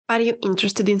Are you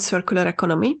interested in circular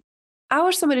economy?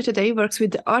 Our summary today works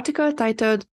with the article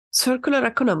titled Circular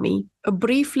Economy, a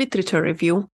Brief Literature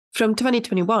Review from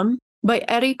 2021 by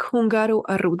Eric Hungaro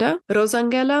Arruda,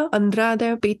 Rosangela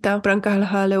Andrade Pita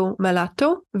Brancalhalo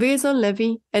Melato, Wilson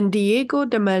Levy, and Diego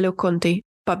de Melo Conti,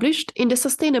 published in the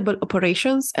Sustainable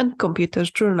Operations and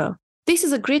Computers Journal. This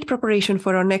is a great preparation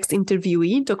for our next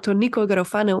interviewee, Dr. Nicole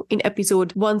Garofano, in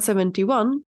episode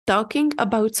 171, talking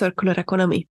about circular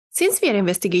economy. Since we are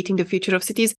investigating the future of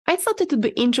cities, I thought it would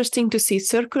be interesting to see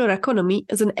circular economy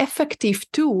as an effective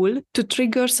tool to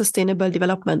trigger sustainable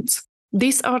developments.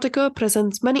 This article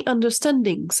presents many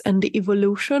understandings and the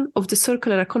evolution of the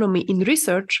circular economy in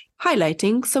research,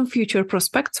 highlighting some future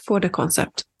prospects for the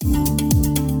concept.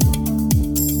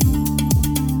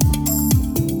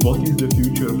 What is the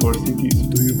future for cities?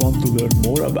 Do you want to learn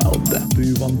more about them? Do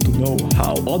you want to know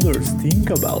how others think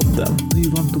about them? Do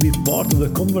you want to be part of the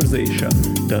conversation?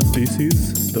 Then this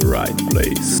is the right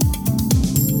place.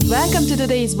 Welcome to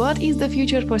today's What is the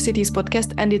Future for Cities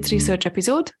podcast and its research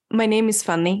episode. My name is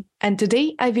Fanny, and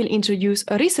today I will introduce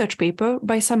a research paper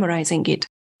by summarizing it.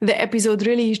 The episode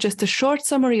really is just a short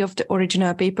summary of the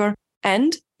original paper,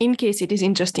 and in case it is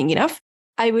interesting enough,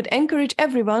 I would encourage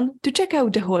everyone to check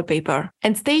out the whole paper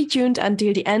and stay tuned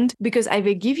until the end because I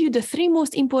will give you the 3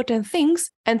 most important things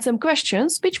and some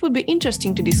questions which would be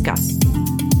interesting to discuss.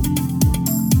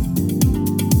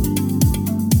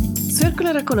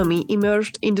 Circular economy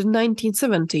emerged in the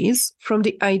 1970s from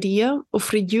the idea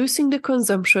of reducing the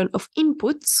consumption of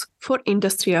inputs for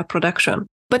industrial production,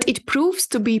 but it proves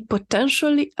to be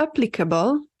potentially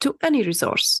applicable to any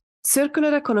resource.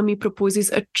 Circular economy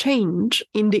proposes a change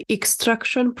in the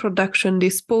extraction, production,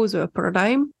 disposal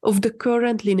paradigm of the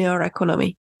current linear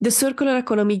economy. The circular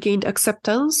economy gained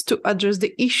acceptance to address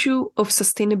the issue of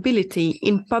sustainability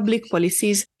in public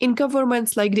policies in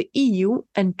governments like the EU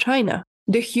and China.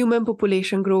 The human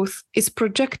population growth is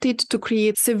projected to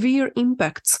create severe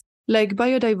impacts like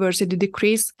biodiversity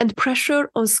decrease and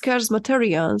pressure on scarce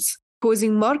materials,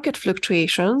 causing market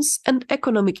fluctuations and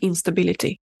economic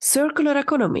instability. Circular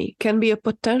economy can be a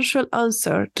potential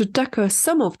answer to tackle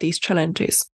some of these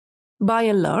challenges. By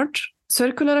and large,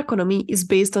 circular economy is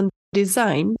based on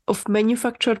design of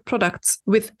manufactured products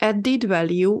with added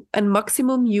value and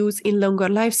maximum use in longer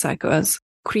life cycles,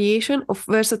 creation of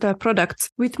versatile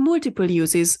products with multiple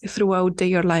uses throughout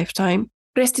their lifetime,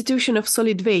 restitution of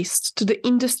solid waste to the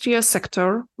industrial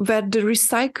sector where the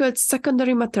recycled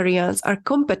secondary materials are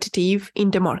competitive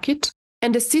in the market,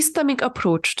 and a systemic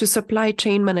approach to supply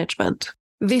chain management.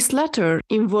 This latter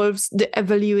involves the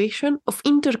evaluation of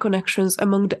interconnections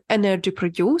among the energy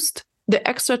produced, the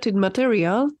extracted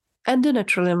material, and the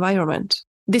natural environment.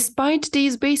 Despite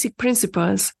these basic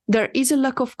principles, there is a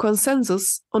lack of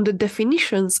consensus on the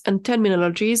definitions and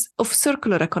terminologies of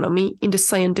circular economy in the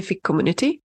scientific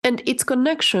community and its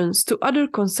connections to other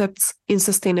concepts in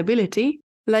sustainability,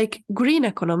 like green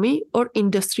economy or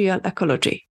industrial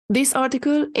ecology. This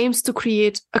article aims to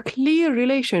create a clear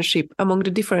relationship among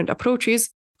the different approaches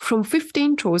from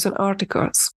 15 chosen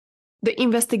articles. The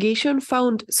investigation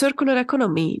found circular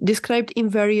economy described in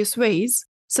various ways,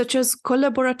 such as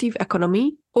collaborative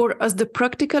economy or as the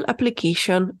practical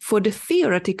application for the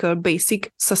theoretical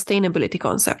basic sustainability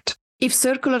concept. If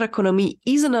circular economy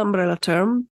is an umbrella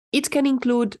term, it can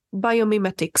include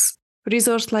biomimetics,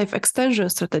 resource life extension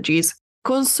strategies,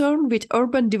 concern with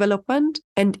urban development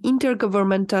and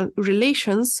intergovernmental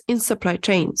relations in supply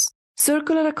chains.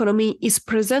 Circular economy is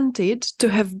presented to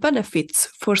have benefits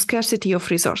for scarcity of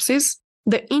resources,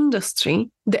 the industry,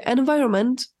 the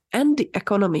environment, and the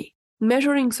economy.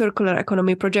 Measuring circular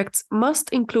economy projects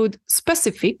must include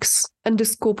specifics and the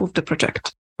scope of the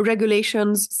project.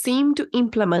 Regulations seem to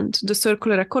implement the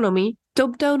circular economy.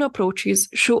 Top-down approaches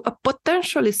show a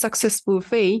potentially successful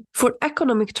way for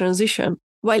economic transition,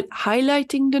 while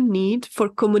highlighting the need for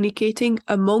communicating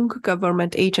among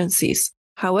government agencies.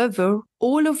 However,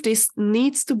 all of this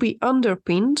needs to be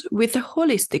underpinned with a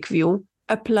holistic view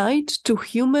applied to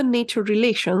human-nature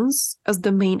relations as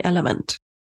the main element.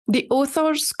 The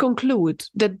authors conclude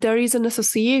that there is an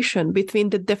association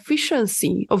between the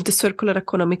deficiency of the circular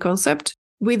economy concept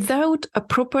without a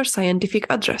proper scientific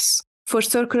address. For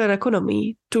circular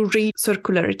economy to reach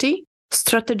circularity,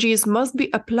 strategies must be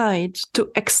applied to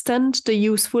extend the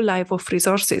useful life of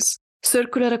resources.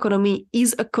 Circular economy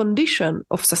is a condition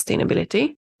of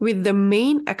sustainability, with the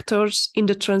main actors in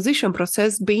the transition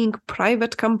process being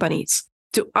private companies.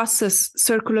 To assess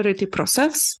circularity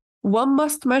process, one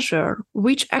must measure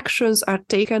which actions are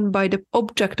taken by the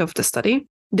object of the study,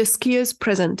 the skills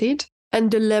presented, and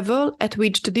the level at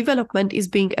which the development is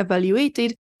being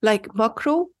evaluated, like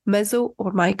macro, meso,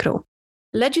 or micro.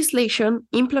 Legislation,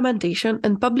 implementation,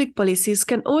 and public policies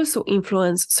can also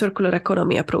influence circular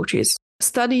economy approaches.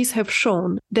 Studies have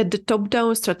shown that the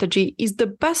top-down strategy is the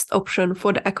best option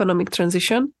for the economic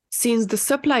transition, since the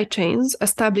supply chains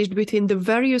established between the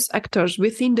various actors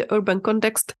within the urban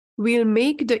context will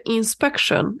make the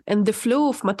inspection and the flow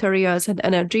of materials and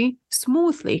energy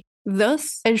smoothly,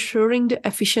 thus ensuring the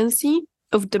efficiency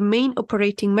of the main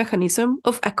operating mechanism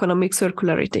of economic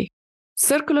circularity.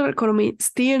 Circular economy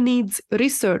still needs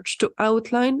research to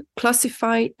outline,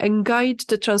 classify, and guide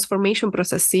the transformation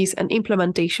processes and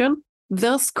implementation,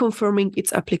 thus confirming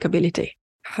its applicability.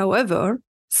 However,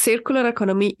 circular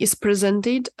economy is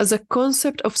presented as a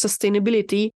concept of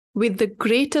sustainability with the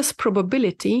greatest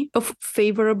probability of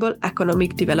favorable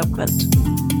economic development.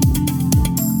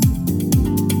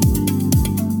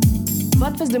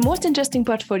 What was the most interesting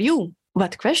part for you?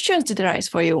 What questions did arise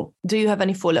for you? Do you have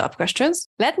any follow-up questions?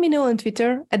 Let me know on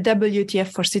Twitter at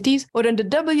WTF4Cities or on the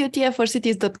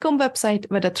WTF4Cities.com website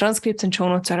where the transcripts and show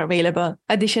notes are available.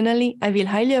 Additionally, I will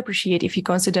highly appreciate if you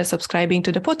consider subscribing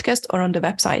to the podcast or on the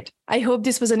website. I hope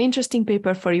this was an interesting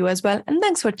paper for you as well, and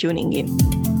thanks for tuning in.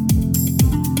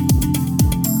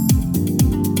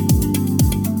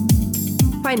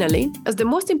 Finally, as the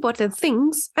most important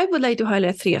things, I would like to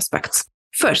highlight 3 aspects.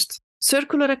 First,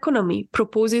 circular economy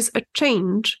proposes a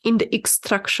change in the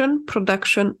extraction,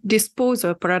 production,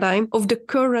 disposal paradigm of the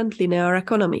current linear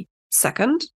economy.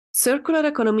 Second, circular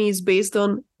economy is based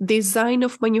on design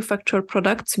of manufactured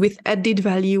products with added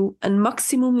value and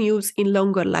maximum use in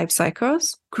longer life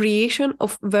cycles, creation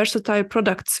of versatile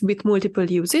products with multiple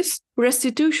uses,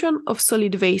 restitution of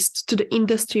solid waste to the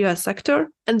industrial sector,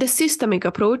 and the systemic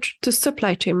approach to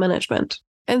supply chain management.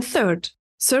 And third,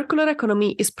 circular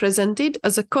economy is presented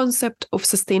as a concept of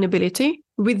sustainability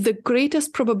with the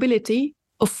greatest probability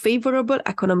of favorable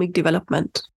economic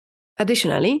development.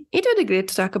 Additionally, it would be great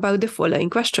to talk about the following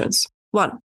questions.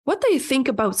 1. What do you think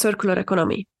about circular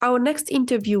economy? Our next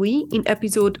interviewee in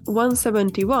episode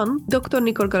 171, Dr.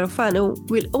 Nicole Garofano,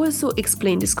 will also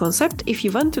explain this concept if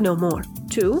you want to know more.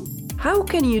 2. How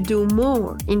can you do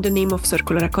more in the name of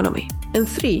circular economy? And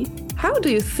 3. How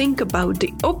do you think about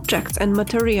the objects and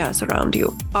materials around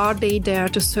you? Are they there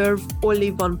to serve only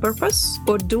one purpose,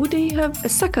 or do they have a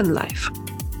second life?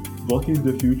 What is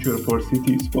the Future for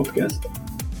Cities podcast?